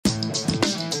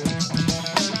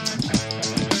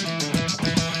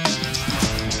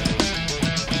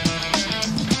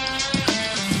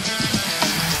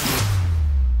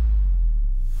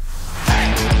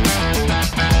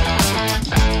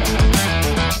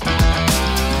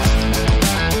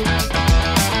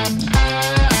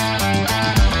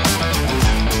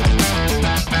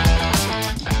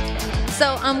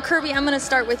I'm going to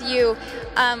start with you.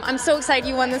 I'm so excited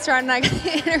you won this round and I got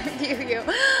to interview you.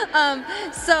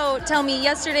 So tell me,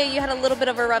 yesterday you had a little bit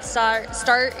of a rough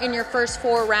start in your first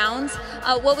 4 rounds.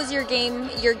 What was your game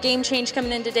change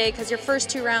coming in today? Because your first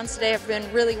 2 rounds today have been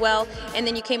really well, and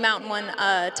then you came out and won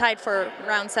tied for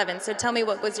round 7. So tell me,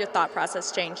 what was your thought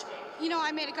process change? You know,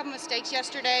 I made a couple mistakes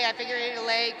yesterday. I figured it a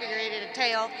leg, figured it a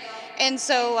tail. And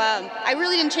so I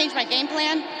really didn't change my game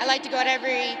plan. I like to go at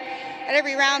every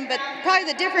round, but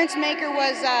probably the difference maker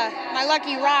was my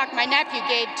lucky rock my nephew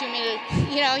gave to me.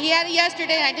 You know, he had it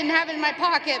yesterday and I didn't have it in my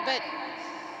pocket, but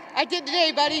I did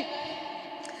today, buddy.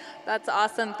 That's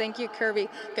awesome. Thank you, Kirby.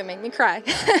 Gonna make me cry.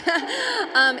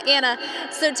 Anna,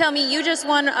 so tell me, you just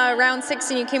won round 6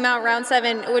 and you came out round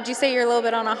 7. Would you say you're a little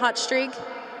bit on a hot streak?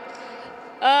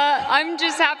 I'm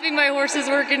just happy my horse is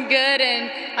working good,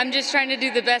 and I'm just trying to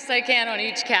do the best I can on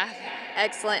each calf.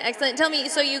 Excellent, excellent. Tell me,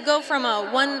 so you go from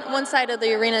one side of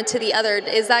the arena to the other.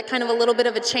 Is that kind of a little bit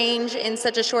of a change in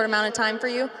such a short amount of time for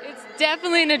you? It's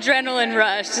definitely an adrenaline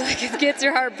rush. Like, it gets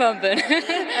your heart pumping.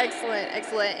 Excellent,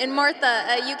 excellent. And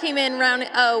Martha, you came in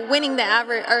winning the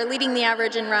average or leading the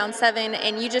average in round 7,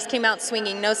 and you just came out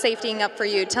swinging. No safetying up for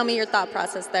you. Tell me your thought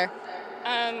process there.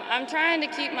 I'm trying to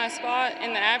keep my spot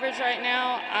in the average right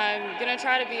now. I'm going to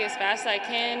try to be as fast as I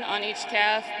can on each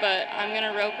calf, but I'm going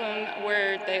to rope them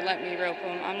where they let me rope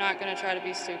them. I'm not going to try to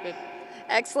be stupid.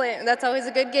 Excellent. That's always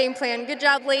a good game plan. Good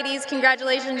job, ladies.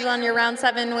 Congratulations on your round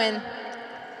 7 win.